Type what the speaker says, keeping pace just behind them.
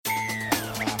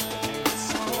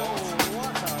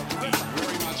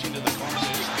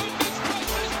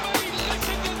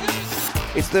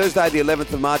It's Thursday, the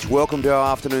 11th of March. Welcome to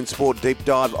our afternoon sport deep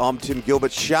dive. I'm Tim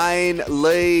Gilbert. Shane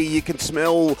Lee, you can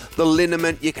smell the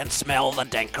liniment. You can smell the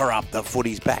danker up. The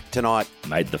footy's back tonight.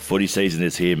 Mate, the footy season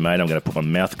is here, mate. I'm going to put my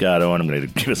mouth guard on. I'm going to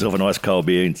give myself a nice cold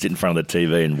beer and sit in front of the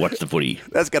TV and watch the footy.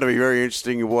 That's going to be very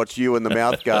interesting to watch you and the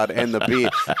mouth guard and the beer.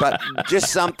 But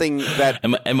just something that...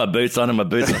 And my boots on.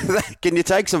 Can you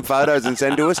take some photos and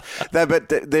send to us?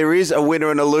 But there is a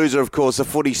winner and a loser, of course, a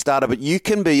footy starter. But you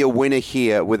can be a winner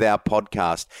here with our podcast.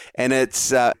 And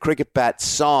it's cricket bat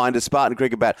signed, a Spartan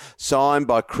cricket bat signed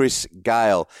by Chris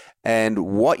Gale. And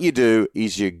what you do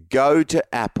is you go to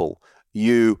Apple,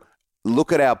 you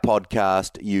look at our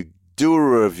podcast, you do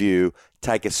a review,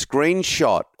 take a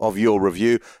screenshot of your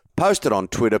review, post it on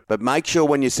Twitter, but make sure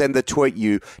when you send the tweet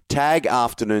you tag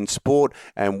Afternoon Sport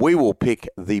and we will pick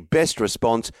the best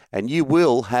response and you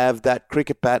will have that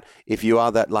cricket bat if you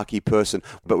are that lucky person.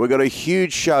 But we've got a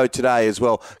huge show today as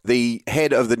well. The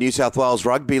head of the New South Wales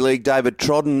Rugby League, David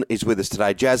Trodden, is with us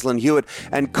today. Jaslyn Hewitt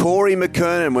and Corey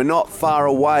McKernan. We're not far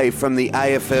away from the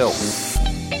AFL.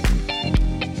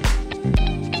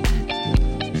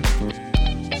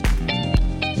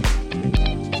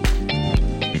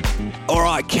 All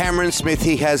right, Cameron Smith,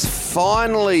 he has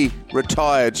finally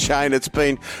retired. Shane, it's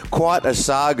been quite a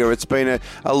saga. It's been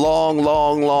a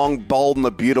long, Bold and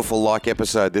the Beautiful-like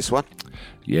episode, this one.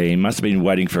 Yeah, he must have been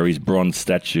waiting for his bronze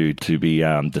statue to be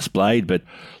displayed. But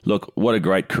look, what a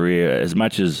great career. As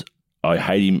much as I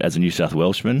hate him as a New South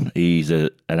Welshman, he's an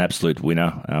absolute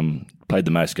winner. Played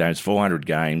the most games, 400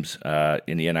 games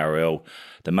in the NRL,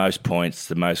 the most points,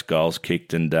 the most goals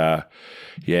kicked, and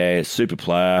super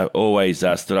player, always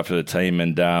stood up for the team,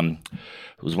 and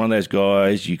was one of those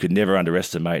guys you could never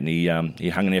underestimate, and he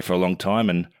hung in there for a long time,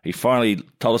 and he finally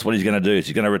told us what he's going to do. So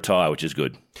he's going to retire, which is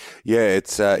good. Yeah,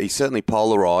 it's he's certainly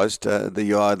polarised.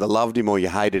 You either loved him or you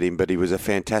hated him, but he was a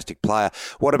fantastic player.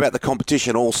 What about the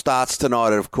competition? All starts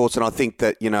tonight, of course, and I think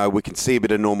that, we can see a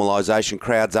bit of normalisation.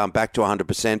 Crowds aren't back to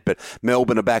 100%, but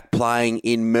Melbourne are back playing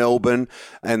in Melbourne,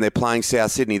 and they're playing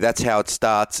South Sydney. That's how it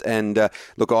starts. And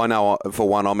look, I know for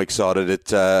one, I'm excited.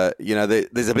 There's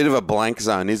a bit of a blank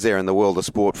zone, is there, in the world of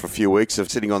sport for a few weeks of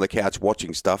sitting on the couch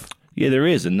watching stuff. Yeah, there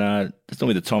is, and it's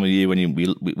normally the time of year when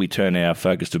we turn our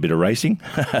focus to a bit of racing.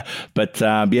 But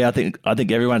I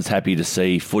think everyone's happy to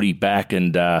see footy back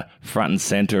and front and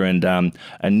centre, and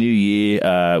a new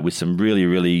year with some really,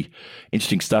 really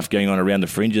interesting stuff going on around the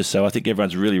fringes. So I think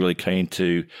everyone's really, really keen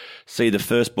to see the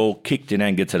first ball kicked in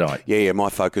anger tonight. Yeah. My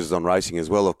focus is on racing as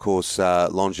well. Of course,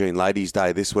 Longines Ladies'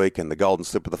 Day this week and the Golden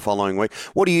Slipper the following week.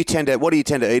 What do you tend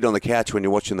to eat on the couch when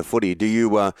you're watching the footy? Do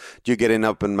you get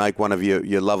up and make one of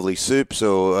your lovely soups,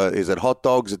 or is it hot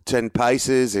dogs at 10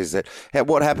 paces?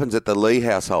 What happens at the Lee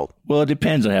household? Well, it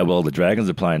depends on how well the Dragons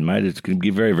are playing, mate. It can be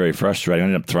very, very frustrating. I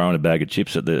end up throwing a bag of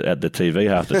chips at the TV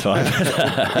half the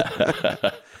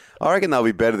time. I reckon they'll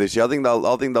be better this year. I think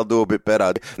they'll do a bit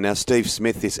better. Now, Steve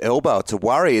Smith, this elbow, it's a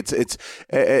worry.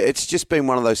 It's just been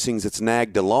one of those things that's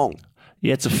nagged along.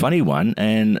 Yeah, it's a funny one,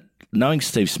 and knowing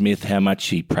Steve Smith, how much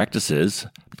he practices,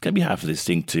 it's going to be hard for this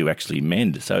thing to actually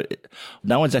mend. So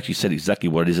no one's actually said exactly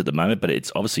what it is at the moment, but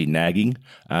it's obviously nagging.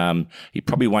 He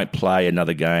probably won't play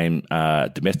another game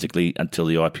domestically until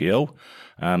the IPL.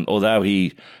 Although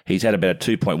he's had about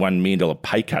a $2.1 million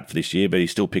pay cut for this year, but he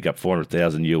still pick up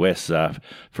 $400,000 US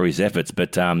for his efforts.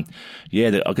 But I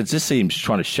could just see him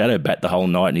trying to shadow bat the whole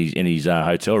night in his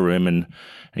hotel room, and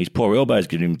his poor elbows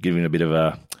giving him a bit of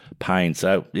a pain.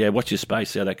 So, watch your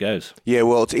space, see how that goes. Yeah,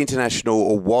 well,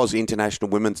 was International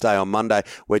Women's Day on Monday.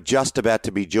 We're just about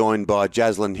to be joined by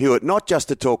Jaslyn Hewitt, not just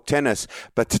to talk tennis,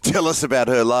 but to tell us about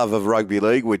her love of rugby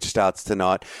league, which starts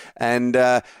tonight. And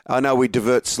I know we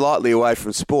divert slightly away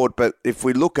from sport, but if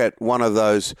we look at one of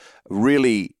those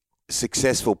really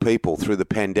successful people through the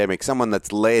pandemic, someone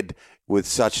that's led with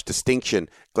such distinction,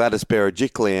 Gladys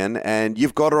Berejiklian, and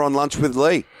you've got her on Lunch with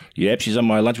Lee. Yep, she's on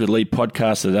my Lunch with Lee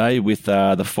podcast today with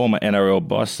the former NRL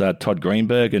boss, Todd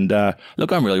Greenberg. And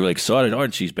look, I'm really, really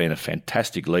excited. She's been a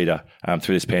fantastic leader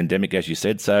through this pandemic, as you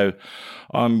said. So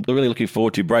I'm really looking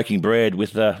forward to breaking bread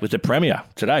with the Premier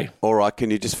today. All right, can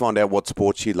you just find out what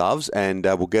sport she loves, and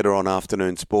we'll get her on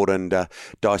Afternoon Sport and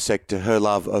dissect her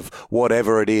love of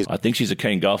whatever it is. I think she's a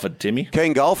keen golfer, Timmy.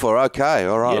 Keen golfer, okay.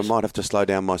 All right, yes. I might have to slow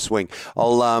down my swing.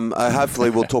 I'll hopefully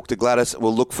we'll talk to Gladys.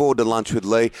 We'll look forward to Lunch with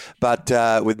Lee. But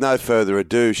with no further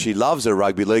ado, she loves her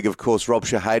rugby league. Of course, Rob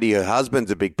Shahady, her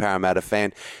husband's a big Parramatta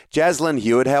fan. Jaslyn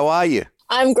Hewitt, how are you?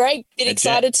 I'm great. Bit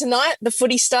excited tonight. The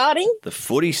footy starting. The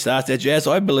footy starts. Jazz,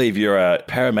 I believe you're a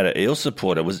Parramatta Eel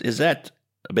supporter. Was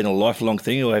been a lifelong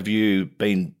thing, or have you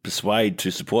been persuaded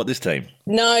to support this team?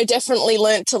 No, definitely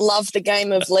learnt to love the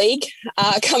game of league.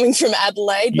 Coming from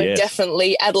Adelaide, we're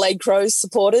definitely Adelaide Crows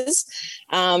supporters.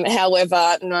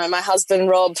 However, no, my husband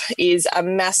Rob is a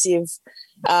massive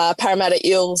Parramatta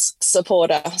Eels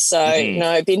supporter.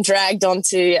 So, been dragged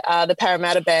onto the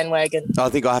Parramatta bandwagon. I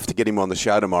think I have to get him on the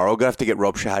show tomorrow. I'm going to have to get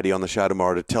Rob Shahady on the show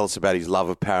tomorrow to tell us about his love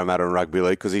of Parramatta and rugby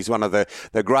league, because he's one of the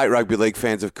great rugby league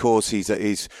fans, of course.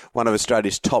 He's one of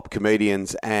Australia's top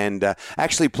comedians and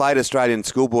actually played Australian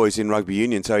schoolboys in rugby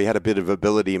union, so he had a bit of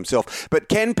ability himself. But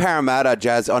can Parramatta,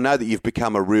 Jazz, I know that you've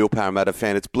become a real Parramatta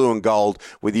fan. It's blue and gold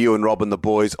with you and Rob and the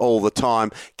boys all the time.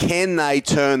 Can they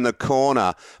turn the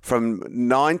corner from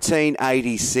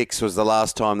 1986 was the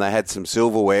last time they had some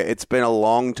silverware? It's been a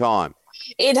long time.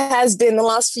 It has been. The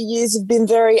last few years have been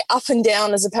very up and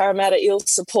down as a Parramatta Eels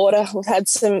supporter. We've had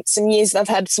some years they've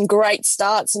had some great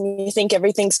starts and you think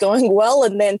everything's going well,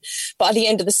 and then by the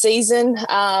end of the season,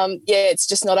 it's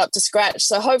just not up to scratch.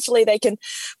 So hopefully they can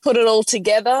put it all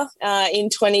together in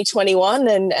 2021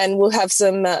 and we'll have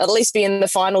some, at least be in the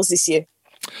finals this year.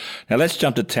 Now let's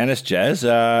jump to tennis, Jazz.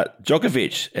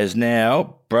 Djokovic has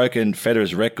now broken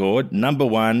Federer's record, number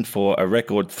one for a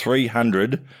record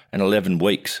 311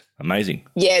 weeks. Amazing.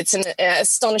 Yeah, it's an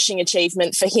astonishing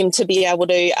achievement for him to be able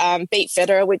to beat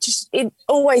Federer, which it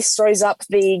always throws up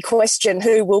the question,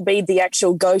 who will be the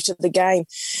actual GOAT of the game?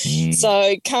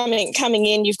 So coming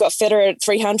in, you've got Federer at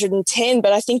 310,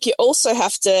 but I think you also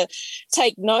have to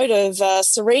take note of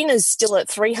Serena's still at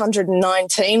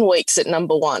 319 weeks at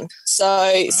number one.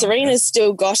 So Serena's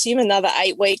still got him another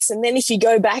 8 weeks. And then if you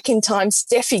go back in time,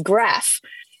 Steffi Graf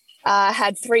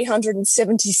had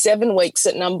 377 weeks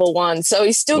at number one. So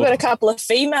he's still got a couple of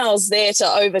females there to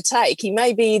overtake. He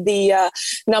may be the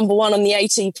number one on the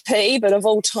ATP, but of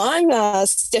all time,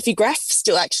 Steffi Graf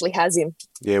still actually has him.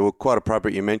 Yeah, well, quite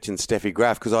appropriate you mentioned Steffi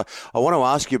Graf, because I want to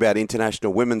ask you about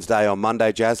International Women's Day on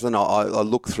Monday, Jaslyn. I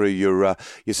look through your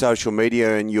social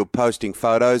media and you're posting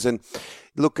photos, and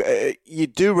look, you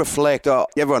do reflect.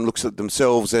 Everyone looks at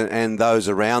themselves and those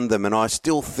around them, and I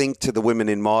still think to the women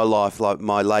in my life, like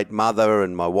my late mother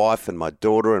and my wife and my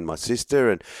daughter and my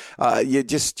sister, and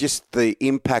just the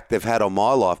impact they've had on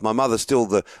my life. My mother's still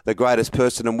the greatest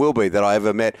person and will be that I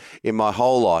ever met in my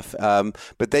whole life.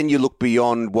 But then you look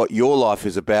beyond what your life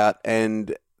is about,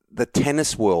 and the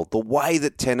tennis world, the way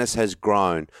that tennis has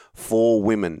grown for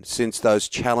women since those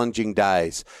challenging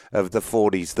days of the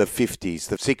 40s, the 50s,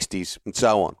 the 60s, and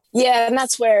so on. Yeah, and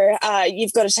that's where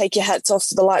you've got to take your hats off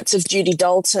to the likes of Judy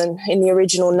Dalton in the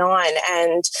original nine,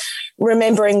 and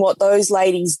remembering what those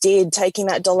ladies did, taking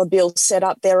that dollar bill, set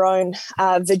up their own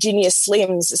Virginia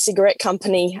Slims, a cigarette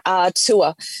company,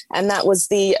 tour. And that was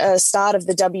the start of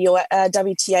the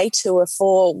WTA tour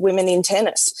for women in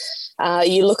tennis.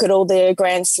 You look at all the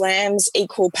Grand Slams,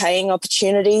 equal paying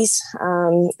opportunities.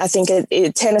 I think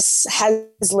tennis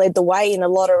has led the way in a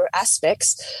lot of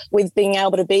aspects with being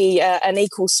able to be an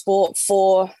equal sport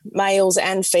for males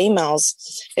and females.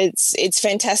 It's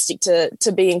fantastic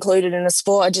to be included in a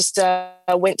sport. I just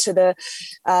went to the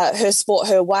Her Sport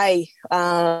Her Way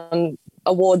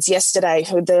awards yesterday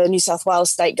with the New South Wales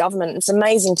state government. It's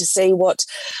amazing to see what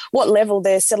level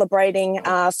they're celebrating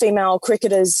female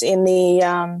cricketers in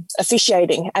the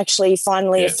officiating. Actually,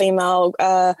 finally, a female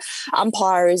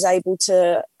umpire is able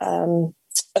to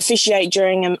officiate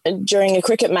during a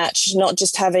cricket match, not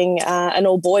just having an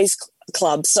all boys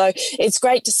club. So it's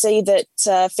great to see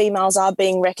that females are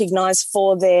being recognised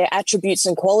for their attributes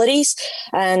and qualities,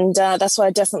 and that's what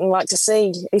I definitely like to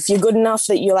see. If you're good enough,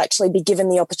 that you'll actually be given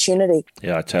the opportunity.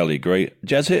 Yeah, I totally agree.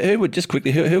 Jazz, who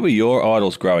were your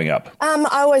idols growing up? I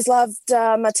always loved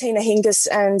Martina Hingis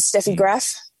and Steffi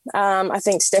Graf. I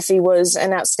think Steffi was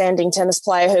an outstanding tennis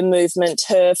player. Her movement,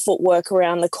 her footwork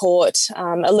around the court,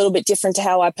 a little bit different to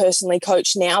how I personally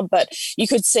coach now, but you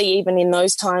could see even in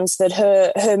those times that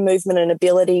her movement and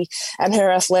ability and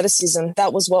her athleticism,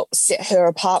 that was what set her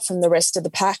apart from the rest of the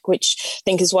pack, which I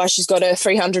think is why she's got her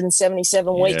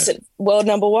 377 weeks at world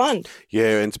number one.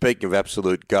 Yeah, and speaking of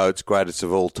absolute GOATs, greatest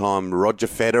of all time, Roger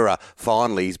Federer,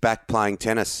 finally, he's back playing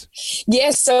tennis.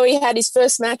 Yes, so he had his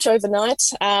first match overnight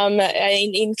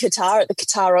in Qatar at the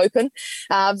Qatar Open.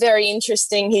 Very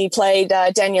interesting. He played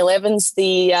Daniel Evans,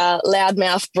 the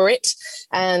loudmouth Brit,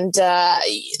 and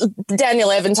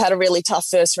Daniel Evans had a really tough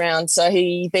first round. So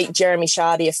he beat Jeremy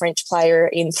Chardy, a French player,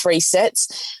 in 3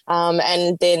 sets.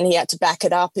 And then he had to back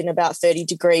it up in about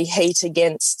 30-degree heat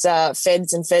against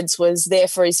Feds. And Feds was there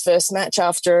for his first match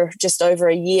after just over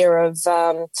a year of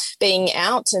being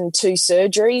out and 2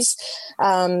 surgeries.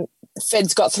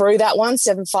 Feds got through that one,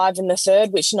 7-5 in the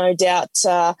third, which no doubt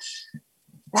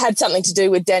had something to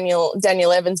do with Daniel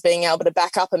Evans being able to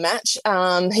back up a match.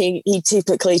 He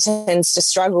typically tends to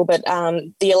struggle, but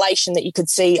the elation that you could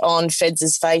see on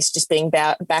Feds' face just being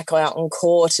back out on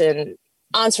court and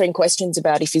answering questions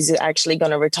about if he's actually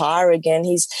going to retire again.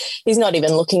 He's not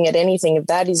even looking at anything of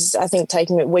that. He's, I think,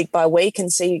 taking it week by week and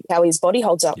see how his body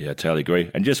holds up. Yeah, I totally agree.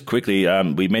 And just quickly,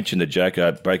 we mentioned the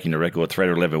Joker breaking the record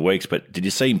 311 weeks, but did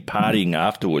you see him partying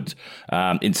afterwards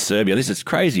in Serbia? This is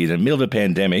crazy. In the middle of a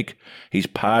pandemic, he's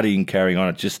partying, carrying on.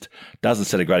 It just doesn't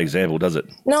set a great example, does it?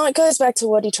 No, it goes back to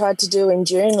what he tried to do in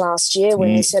June last year when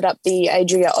he set up the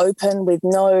Adria Open with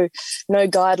no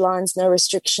guidelines, no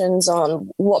restrictions on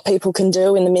what people can do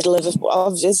in the middle of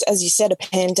as you said, a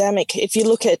pandemic. If you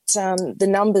look at the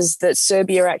numbers that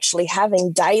Serbia are actually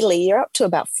having daily, you're up to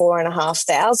about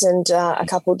 4,500 a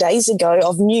couple of days ago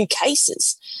of new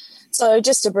cases. So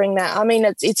just to bring that, I mean,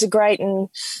 it's a great, and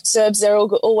Serbs, they're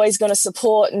always going to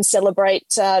support and celebrate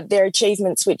their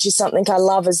achievements, which is something I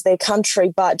love as their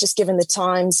country. But just given the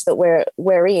times that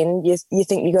we're in, you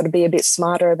think you've got to be a bit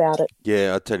smarter about it.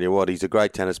 Yeah, I tell you what, he's a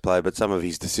great tennis player, but some of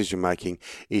his decision-making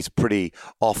is pretty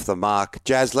off the mark.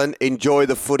 Jaslyn, enjoy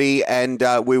the footy, and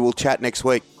we will chat next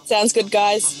week. Sounds good,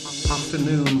 guys.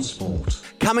 Afternoon Sport.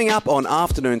 Coming up on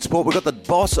Afternoon Sport, we've got the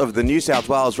boss of the New South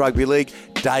Wales Rugby League,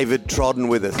 David Trodden,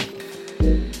 with us.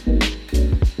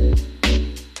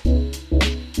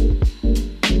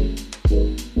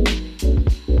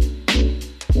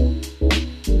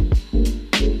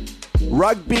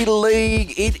 Rugby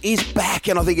League, it is back,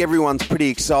 and I think everyone's pretty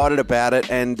excited about it.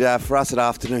 And for us at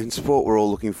Afternoon Sport, we're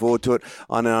all looking forward to it.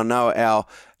 I know our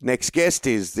next guest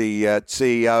is the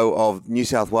CEO of New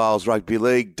South Wales Rugby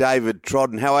League, David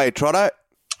Trodden. How are you, Trotto?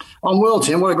 I'm well,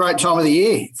 Tim. What a great time of the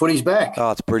year. Footy's back.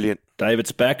 Oh, it's brilliant.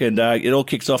 David's back, and it all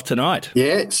kicks off tonight.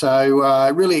 Yeah,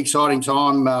 so really exciting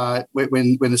time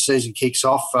when the season kicks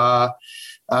off.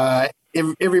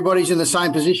 Everybody's in the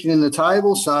same position in the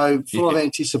table, so full of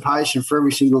anticipation for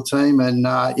every single team, and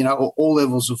all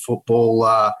levels of football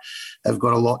have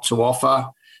got a lot to offer.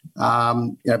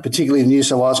 Particularly the New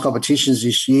South Wales competitions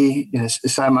this year,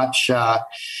 so much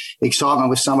excitement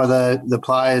with some of the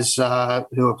players who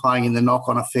are playing in the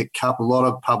Knock-On Effect Cup. A lot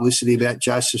of publicity about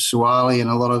Joseph Suaalii and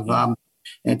a lot of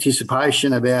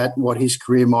anticipation about what his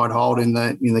career might hold in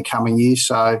the coming years.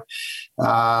 So,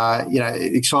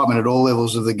 excitement at all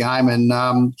levels of the game, and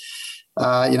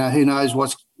who knows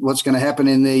what's going to happen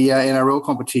in the NRL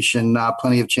competition.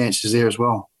 Plenty of chances there as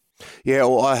well. Yeah,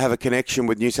 well, I have a connection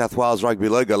with New South Wales Rugby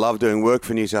League. I love doing work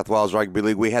for New South Wales Rugby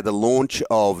League. We had the launch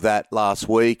of that last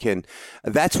week, and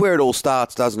that's where it all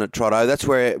starts, doesn't it, Trotto? That's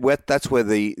where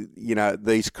the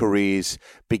these careers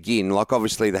begin. Like,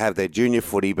 obviously they have their junior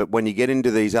footy, but when you get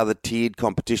into these other tiered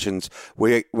competitions,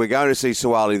 we're going to see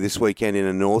Suaalii this weekend in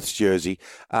a Norths jersey,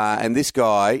 and this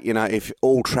guy, if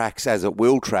all tracks as it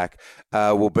will track,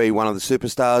 will be one of the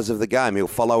superstars of the game. He'll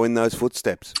follow in those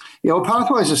footsteps. Yeah, well,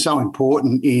 pathways are so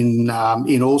important in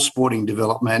all sporting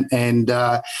development, and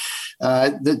the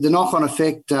Knock-On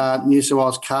Effect New South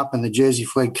Wales Cup and the Jersey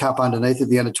Flegg Cup underneath it,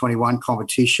 the under-21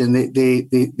 competition,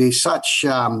 there's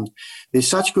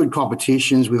such good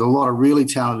competitions with a lot of really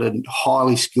talented,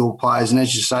 highly skilled players. And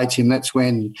as you say, Tim, that's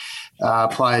when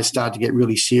players start to get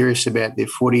really serious about their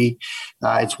footy.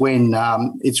 It's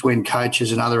when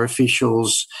coaches and other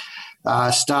officials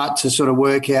start to sort of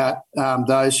work out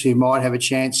those who might have a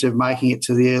chance of making it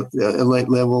to the elite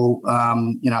level,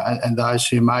 and those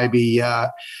who maybe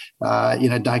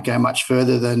don't go much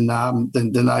further than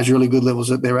those really good levels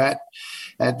that they're at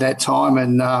that time.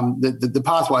 And the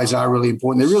pathways are really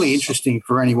important. They're really interesting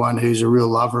for anyone who's a real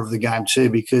lover of the game too,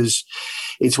 because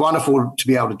it's wonderful to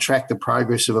be able to track the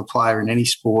progress of a player in any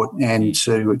sport and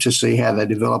to see how they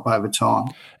develop over time.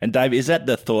 And Dave, is that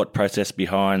the thought process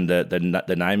behind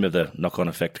the name of the Knock-On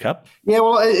Effect Cup? Yeah,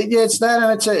 well, it's that,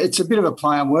 and it's a bit of a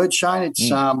play on words, Shane.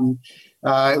 It's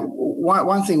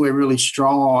one thing we're really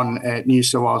strong on at New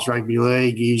South Wales Rugby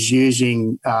League is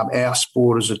using our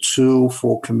sport as a tool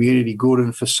for community good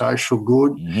and for social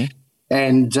good. Mm-hmm.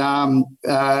 And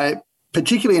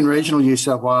particularly in regional New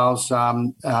South Wales,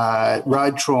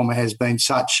 road trauma has been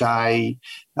such a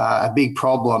big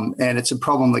problem, and it's a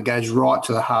problem that goes right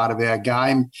to the heart of our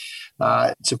game.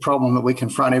 It's a problem that we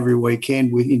confront every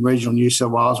weekend in regional New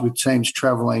South Wales with teams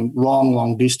travelling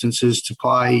long distances to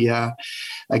play a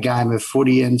game of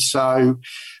footy. And so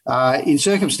in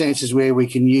circumstances where we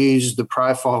can use the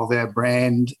profile of our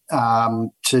brand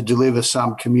to deliver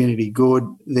some community good,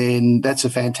 then that's a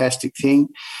fantastic thing.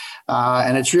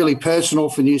 And it's really personal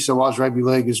for New South Wales Rugby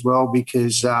League as well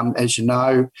because, as you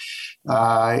know,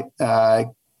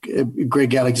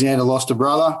 Greg Alexander lost a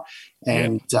brother,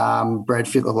 and Brad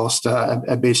Fittler lost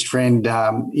a best friend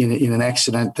in an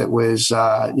accident that was,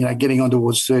 getting on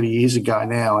towards 30 years ago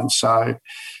now. And so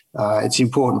it's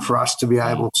important for us to be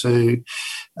able to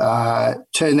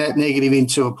turn that negative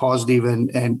into a positive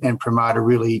and promote a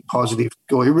really positive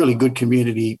or a really good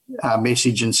community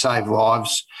message and save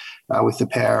lives with the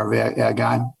power of our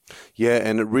game. Yeah,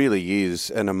 and it really is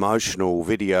an emotional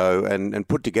video and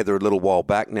put together a little while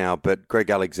back now, but Greg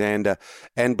Alexander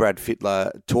and Brad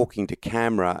Fittler talking to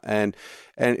camera, and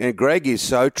Greg is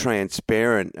so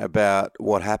transparent about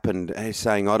what happened. He's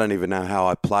saying, I don't even know how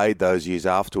I played those years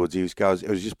afterwards. It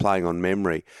was just playing on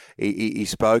memory. He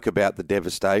spoke about the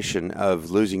devastation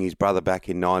of losing his brother back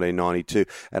in 1992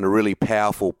 and a really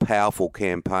powerful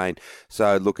campaign.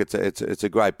 So, look, it's a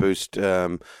great boost.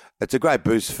 It's a great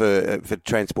boost for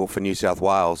transport for New South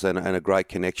Wales and a great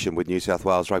connection with New South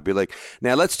Wales Rugby League.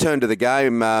 Now let's turn to the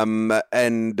game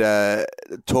and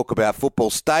talk about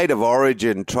football. State of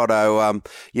Origin, Trotto.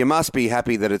 You must be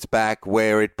happy that it's back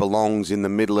where it belongs in the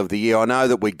middle of the year. I know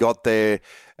that we got there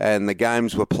and the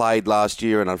games were played last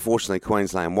year and unfortunately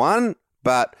Queensland won,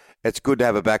 but it's good to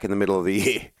have it back in the middle of the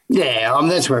year. Yeah,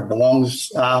 that's where it belongs.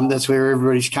 That's where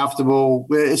everybody's comfortable.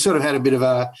 It sort of had a bit of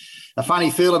a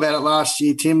funny feel about it last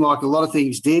year, Tim, like a lot of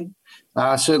things did.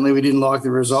 Certainly we didn't like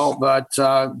the result, but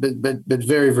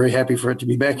very, very happy for it to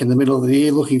be back in the middle of the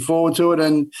year. Looking forward to it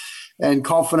and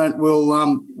confident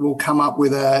we'll come up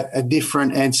with a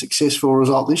different and successful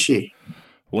result this year.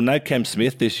 Well, no Cam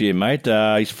Smith this year, mate.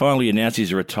 He's finally announced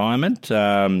his retirement,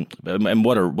 and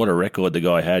what a record the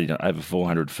guy had. Over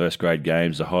 400 first-grade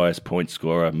games, the highest point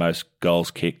scorer, most goals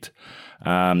kicked.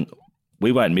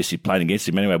 We won't miss him playing against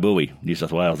him anyway, will we? New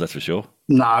South Wales, that's for sure.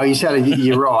 No,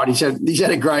 you're right. He's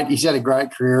had a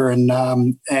great career, and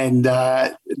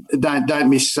don't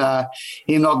miss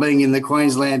him not being in the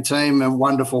Queensland team. A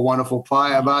wonderful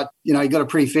player, but he got a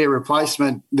pretty fair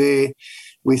replacement there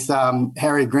with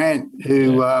Harry Grant,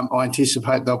 who I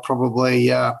anticipate they'll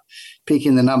probably pick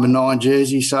in the number 9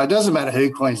 jersey. So it doesn't matter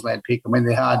who Queensland pick. I mean,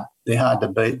 they're hard to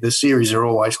beat. The series are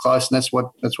always close, and that's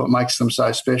what makes them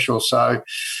so special. So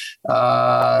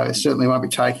certainly won't be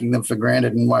taking them for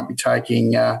granted, and won't be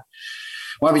taking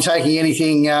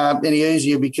anything any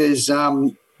easier because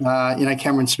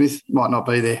Cameron Smith might not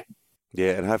be there.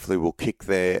 Yeah, and hopefully we'll kick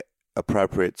their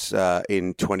appropriates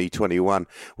in 2021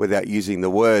 without using the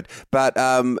word. But,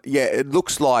 it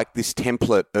looks like this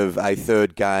template of a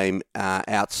third game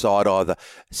outside either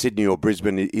Sydney or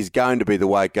Brisbane is going to be the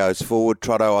way it goes forward.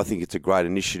 Trotto, I think it's a great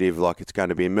initiative, like it's going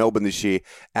to be in Melbourne this year,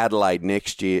 Adelaide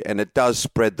next year, and it does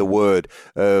spread the word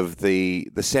of the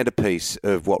centrepiece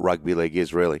of what rugby league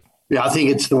is, really. Yeah, I think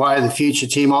it's the way of the future,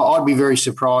 Tim. I'd be very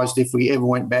surprised if we ever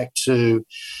went back to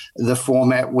the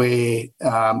format where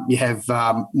you have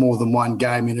more than one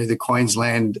game in either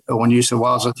Queensland or New South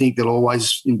Wales. I think there'll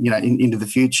always, into the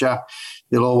future,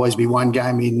 there'll always be one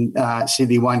game in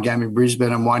Sydney, one game in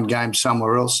Brisbane, and one game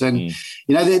somewhere else. And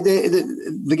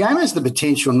the game has the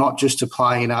potential not just to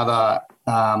play in other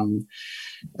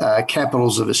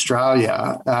capitals of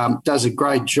Australia. Does a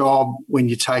great job when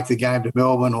you take the game to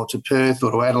Melbourne or to Perth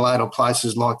or to Adelaide or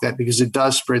places like that, because it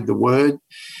does spread the word.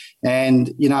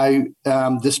 And,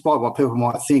 despite what people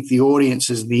might think, the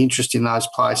audiences and the interest in those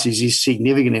places is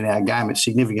significant in our game. It's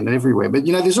significant everywhere. But,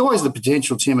 there's always the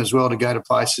potential, Tim, as well, to go to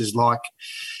places like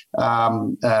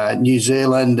New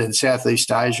Zealand and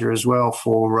Southeast Asia as well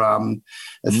for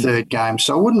a third game.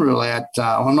 So I wouldn't rule out.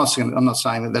 I'm not saying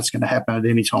that that's going to happen at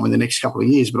any time in the next couple of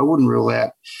years, but I wouldn't rule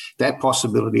out that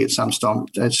possibility at some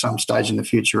stage in the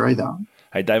future either.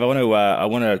 Hey Dave, I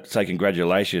want to say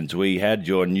congratulations. We had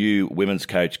your new women's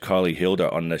coach Kylie Hilda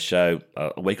on the show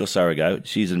a week or so ago.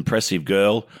 She's an impressive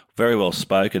girl, very well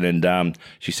spoken, and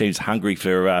she seems hungry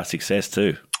for success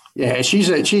too. Yeah, she's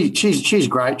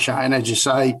great, Shane. As you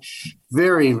say,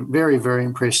 very, very, very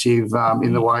impressive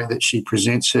in the way that she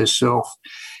presents herself.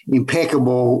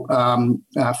 Impeccable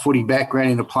footy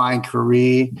background in a playing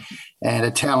career, and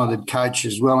a talented coach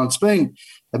as well. And it's been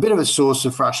a bit of a source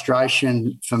of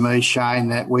frustration for me, Shane,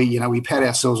 that we pat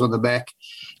ourselves on the back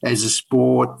as a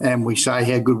sport and we say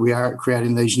how good we are at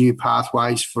creating these new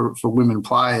pathways for women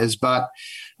players, but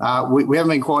we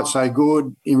haven't been quite so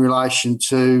good in relation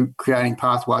to creating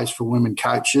pathways for women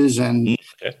coaches. And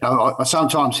I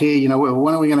sometimes hear,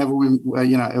 when are we going to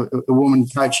have a woman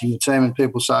coaching the team? And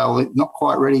people say, "Oh, not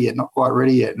quite ready yet, not quite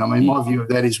ready yet." And I mean, my view of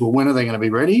that is, well, when are they going to be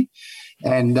ready?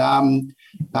 And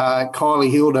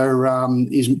Kylie Hilder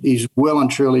is well and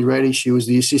truly ready. She was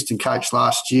the assistant coach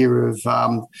last year of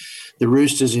the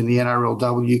Roosters in the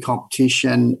NRLW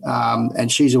competition,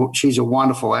 and she's a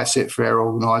wonderful asset for our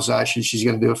organisation. She's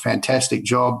going to do a fantastic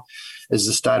job as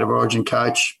the State of Origin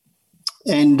coach.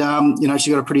 And,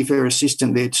 she's got a pretty fair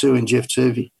assistant there too in Jeff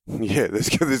Turvey. Yeah,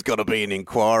 there's got to be an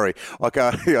inquiry.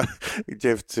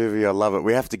 Jeff Turvey, I love it.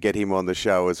 We have to get him on the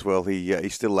show as well. He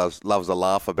still loves a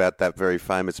laugh about that very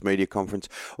famous media conference.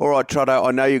 All right, Trotto,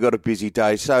 I know you've got a busy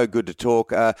day. So good to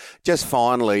talk. Just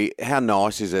finally, how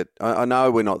nice is it? I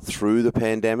know we're not through the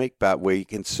pandemic, but we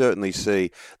can certainly see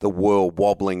the world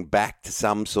wobbling back to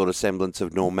some sort of semblance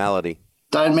of normality.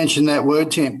 Don't mention that word,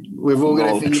 Tim. We've all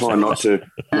got to finish. Try not to.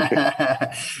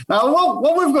 Now,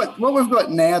 what we've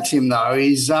got now, Tim, though,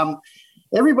 is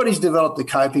everybody's developed a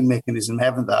coping mechanism,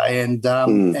 haven't they? And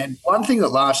one thing that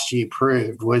last year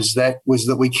proved was that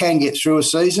we can get through a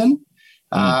season.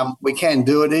 We can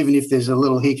do it, even if there's a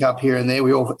little hiccup here and there.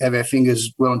 We all have our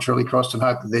fingers well and truly crossed and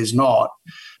hope that there's not.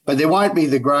 But there won't be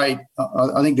the great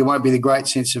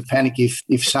sense of panic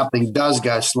if something does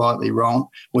go slightly wrong.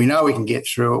 We know we can get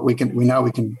through it. We know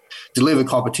we can deliver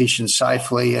competition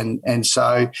safely, and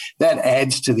so that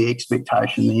adds to the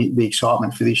expectation, the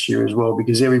excitement for this year as well,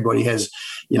 because everybody has,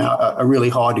 a really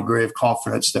high degree of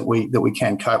confidence that we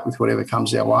can cope with whatever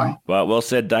comes our way. Well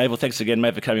said, Dave. Well, thanks again,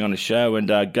 mate, for coming on the show, and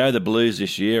go the Blues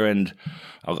this year. And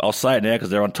I'll say it now because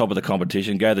they're on top of the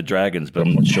competition. Go the Dragons, but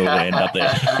I'm not sure we'll end up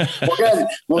there.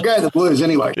 We'll go the Blues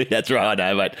anyway. That's right, I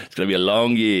know, mate. It's going to be a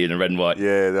long year in the red and white.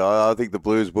 Yeah, I think the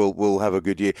Blues will have a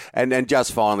good year. And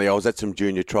just finally, I was at some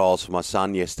junior trials for my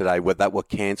son yesterday that were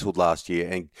cancelled last year,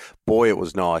 and boy, it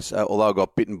was nice. Although I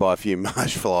got bitten by a few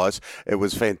marsh flies, it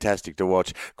was fantastic to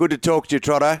watch. Good to talk to you,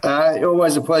 Trotto.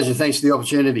 Always a pleasure. Thanks for the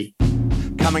opportunity.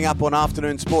 Coming up on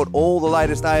Afternoon Sport, all the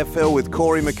latest AFL with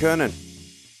Corey McKernan.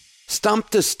 Stump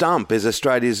to Stump is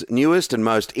Australia's newest and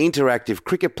most interactive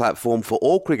cricket platform for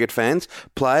all cricket fans,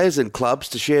 players and clubs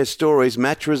to share stories,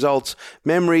 match results,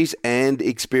 memories and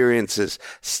experiences.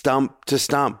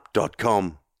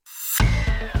 StumpToStump.com.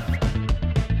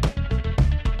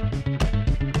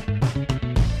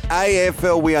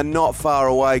 AFL, we are not far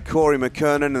away. Corey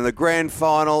McKernan and the grand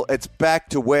final, it's back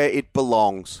to where it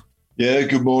belongs. Yeah,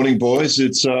 good morning, boys.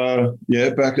 It's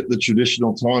back at the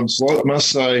traditional time slot. I must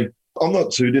say, I'm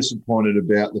not too disappointed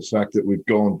about the fact that we've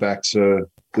gone back to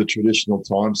the traditional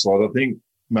time slot. I think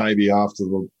maybe after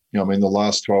the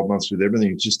last 12 months with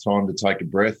everything, it's just time to take a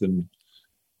breath. And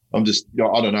I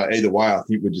don't know, either way, I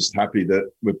think we're just happy that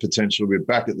we're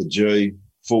back at the G,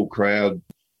 full crowd.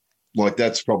 Like,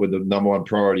 that's probably the number one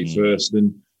priority first.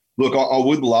 And look, I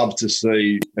would love to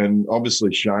see, and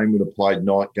obviously Shane would have played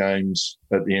night games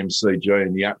at the MCG,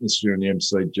 and the atmosphere in the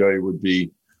MCG would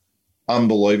be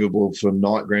unbelievable for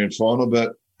night grand final.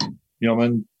 But,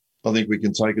 I think we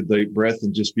can take a deep breath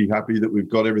and just be happy that we've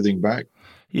got everything back.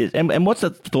 Yeah, and what's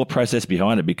the thought process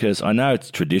behind it? Because I know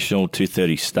it's traditional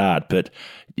 2:30 start, but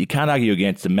you can't argue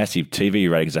against the massive TV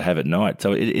ratings they have at night.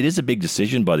 So it is a big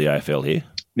decision by the AFL here.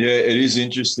 Yeah, it is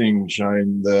interesting,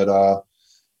 Shane, that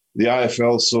the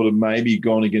AFL sort of maybe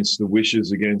gone against the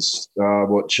wishes against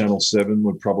what Channel 7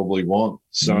 would probably want.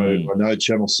 So I know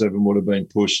Channel 7 would have been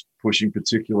pushing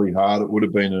particularly hard. It would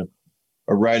have been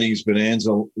a ratings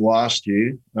bonanza last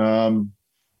year.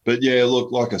 But, yeah,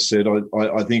 look, like I said,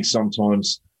 I think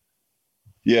sometimes,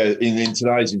 in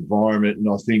today's environment, and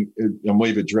I think, and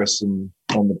we've addressed them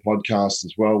on the podcast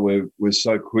as well, we're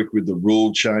so quick with the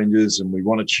rule changes and we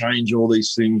want to change all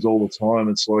these things all the time.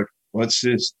 It's like, let's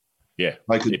just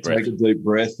take a deep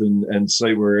breath and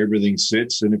see where everything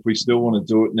sits. And if we still want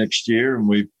to do it next year and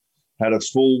we've had a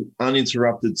full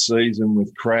uninterrupted season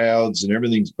with crowds and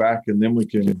everything's back, and then we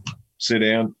can sit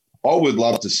down. I would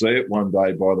love to see it one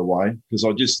day, by the way, because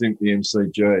I just think the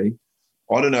MCG,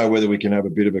 I don't know whether we can have a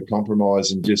bit of a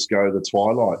compromise and just go the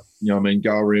twilight,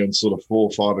 go around sort of 4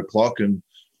 or 5 o'clock. And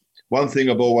one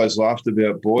thing I've always laughed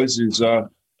about, boys, is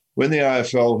when the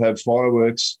AFL have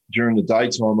fireworks during the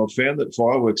daytime, I've found that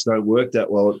fireworks don't work that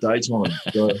well at daytime.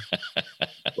 So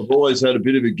I've always had a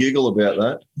bit of a giggle about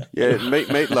that. Yeah,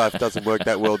 meatloaf doesn't work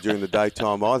that well during the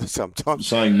daytime either sometimes.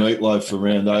 Saying meatloaf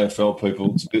around AFL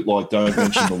people, it's a bit like don't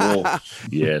mention the war.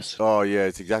 Yes. Oh, yeah,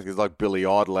 it's like Billy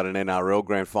Idol at an NRL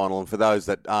grand final. And for those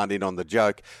that aren't in on the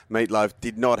joke, Meatloaf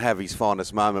did not have his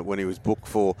finest moment when he was booked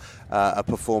for a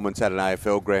performance at an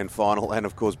AFL grand final. And,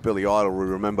 of course, Billy Idol, we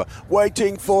remember,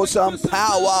 waiting for some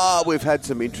power. We've had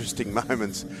some interesting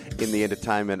moments in the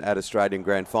entertainment at Australian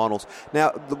grand finals. Now,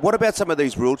 what about some of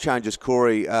these rule changes,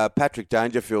 Corey? Patrick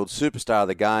Dangerfield, superstar of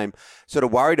the game, sort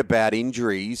of worried about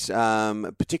injuries,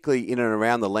 particularly in and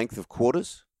around the length of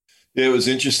quarters? Yeah, it was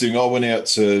interesting. I went out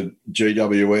to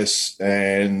GWS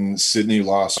and Sydney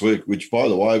last week, which, by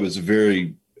the way, was a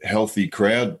very healthy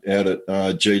crowd out at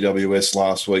GWS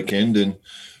last weekend. And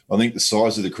I think the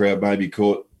size of the crowd maybe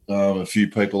caught a few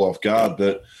people off guard.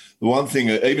 But the one thing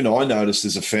even I noticed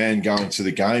as a fan going to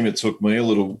the game, it took me a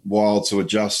little while to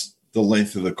adjust the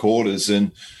length of the quarters.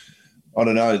 And I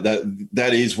don't know,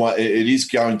 that is what it is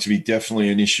going to be definitely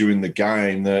an issue in the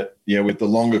game that, with the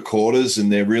longer quarters,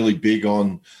 and they're really big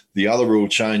on the other rule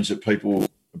change that people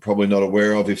are probably not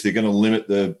aware of. If they're going to limit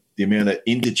the amount of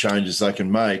interchanges they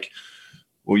can make,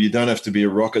 well, you don't have to be a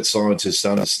rocket scientist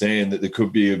to understand that there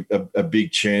could be a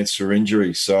big chance for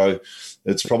injury. So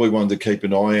it's probably one to keep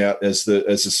an eye out as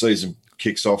the season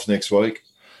kicks off next week.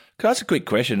 Can I ask a quick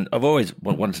question? I've always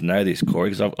wanted to know this, Corey,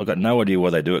 because I've got no idea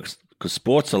why they do it. Because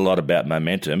sport's a lot about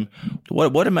momentum.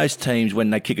 What do most teams,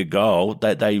 when they kick a goal,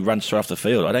 they run straight off the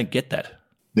field? I don't get that.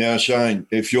 Now, Shane,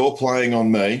 if you're playing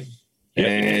on me,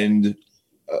 and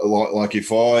like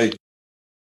if I,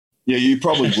 you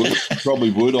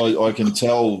probably would. I can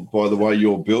tell by the way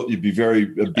you're built, you'd be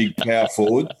a big power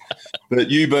forward. But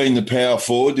you being the power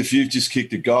forward, if you've just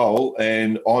kicked a goal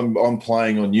and I'm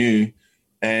playing on you,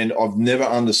 and I've never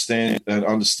understood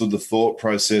the thought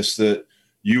process that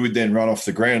you would then run off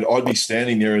the ground, I'd be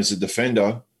standing there as a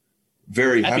defender,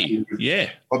 very happy. Yeah.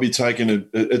 I'd be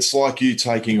it's like you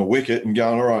taking a wicket and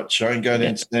going, all right, Shane, go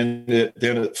down, stand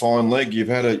down at fine leg. You've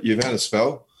had a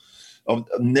spell. I've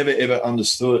never, ever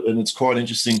understood it, and it's quite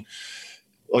interesting.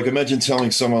 Like, imagine telling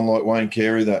someone like Wayne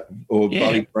Carey that, or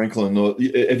Buddy Franklin. Or,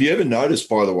 have you ever noticed,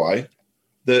 by the way,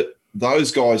 that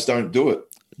those guys don't do it?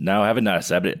 No, I haven't noticed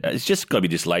that, but it's just got to be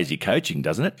just lazy coaching,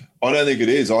 doesn't it? I don't think it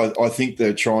is. I think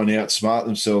they're trying to outsmart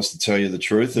themselves, to tell you the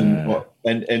truth.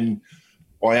 And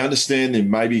I understand there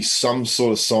may be some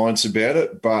sort of science about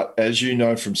it, but as you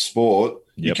know from sport,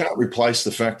 you can't replace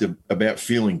the fact about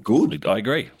feeling good. I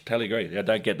agree. Totally agree. I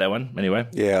don't get that one anyway.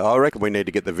 Yeah, I reckon we need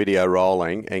to get the video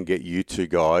rolling and get you two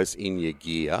guys in your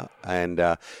gear and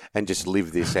just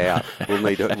live this out.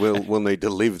 We'll need to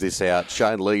live this out.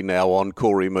 Shane Lee now on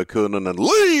Corey McKernan, and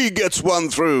Lee gets one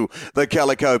through the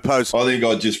Calico Post. I think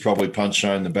I'd just probably punch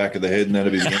Shane in the back of the head and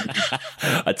that'd be the end.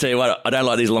 I tell you what, I don't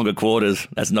like these longer quarters.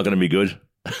 That's not going to be good.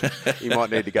 You might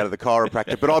need to go to the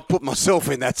chiropractor, but I put myself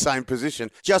in that same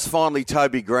position. Just finally,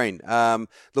 Toby Green.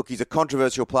 Look, he's a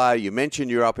controversial player. You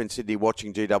mentioned you're up in Sydney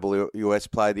watching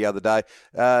GWS play the other day.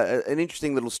 An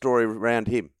interesting little story around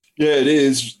him. Yeah, it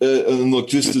is. And look,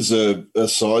 just as a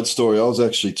side story, I was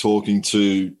actually talking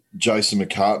to Jason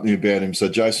McCartney about him. So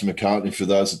Jason McCartney, for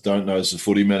those that don't know, is the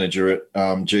footy manager at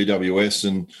GWS.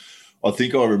 And I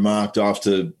think I remarked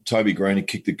after Toby Green had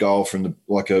kicked the goal from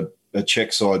a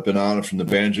check side banana from the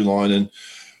boundary line. And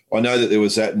I know that there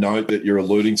was that note that you're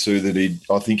alluding to that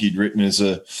I think he'd written as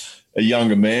a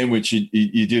younger man, which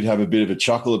you did have a bit of a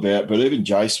chuckle about. But even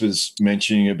Jace was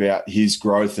mentioning about his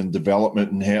growth and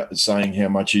development and saying how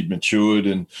much he'd matured.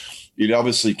 And he'd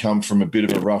obviously come from a bit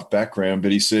of a rough background,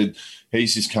 but he said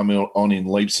he's just coming on in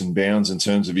leaps and bounds in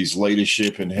terms of his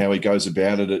leadership and how he goes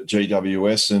about it at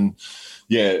GWS. And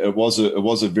yeah, it was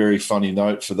a very funny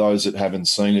note. For those that haven't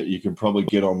seen it, you can probably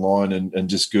get online and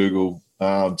just Google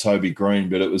Toby Green.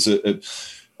 But it was a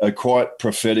quite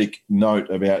prophetic note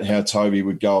about how Toby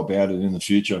would go about it in the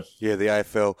future. Yeah, the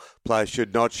AFL players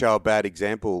should not show a bad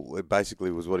example. It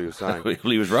basically was what he was saying. Well,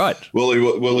 he was right. Well,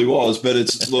 he was. But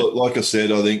it's like I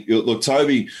said, I think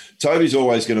Toby's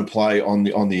always going to play on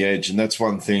the edge, and that's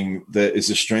one thing that is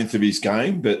the strength of his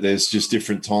game. But there's just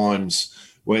different times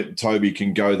when Toby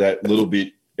can go that little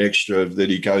bit extra that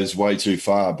he goes way too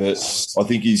far. But I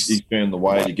think he's found the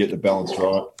way to get the balance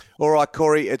right. All right,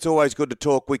 Corey, it's always good to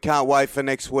talk. We can't wait for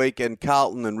next week. And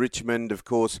Carlton and Richmond, of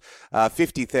course,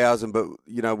 50,000. But,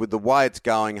 with the way it's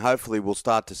going, hopefully we'll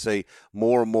start to see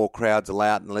more and more crowds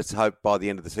allowed. And let's hope by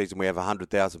the end of the season we have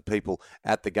 100,000 people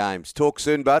at the games. Talk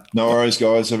soon, bud. No worries,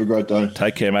 guys. Have a great day.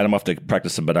 Take care, mate. I'm off to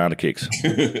practice some banana kicks.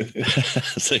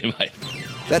 See you, mate.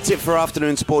 That's it for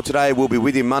Afternoon Sport today. We'll be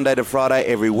with you Monday to Friday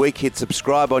every week. Hit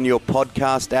subscribe on your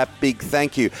podcast app. Big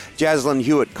thank you. Jaslyn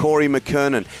Hewitt, Corey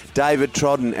McKernan, David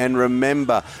Trodden, and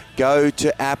remember, go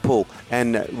to Apple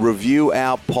and review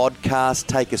our podcast.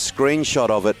 Take a screenshot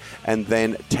of it and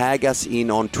then tag us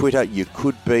in on Twitter. You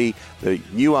could be the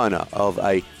new owner of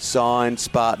a signed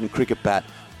Spartan cricket bat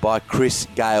by Chris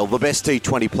Gale, the best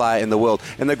T20 player in the world.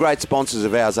 And they're great sponsors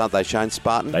of ours, aren't they, Shane?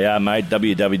 Spartan? They are, mate.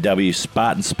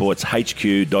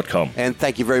 www.spartansportshq.com. And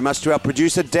thank you very much to our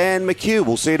producer, Dan McHugh.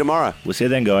 We'll see you tomorrow. We'll see you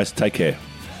then, guys. Take care.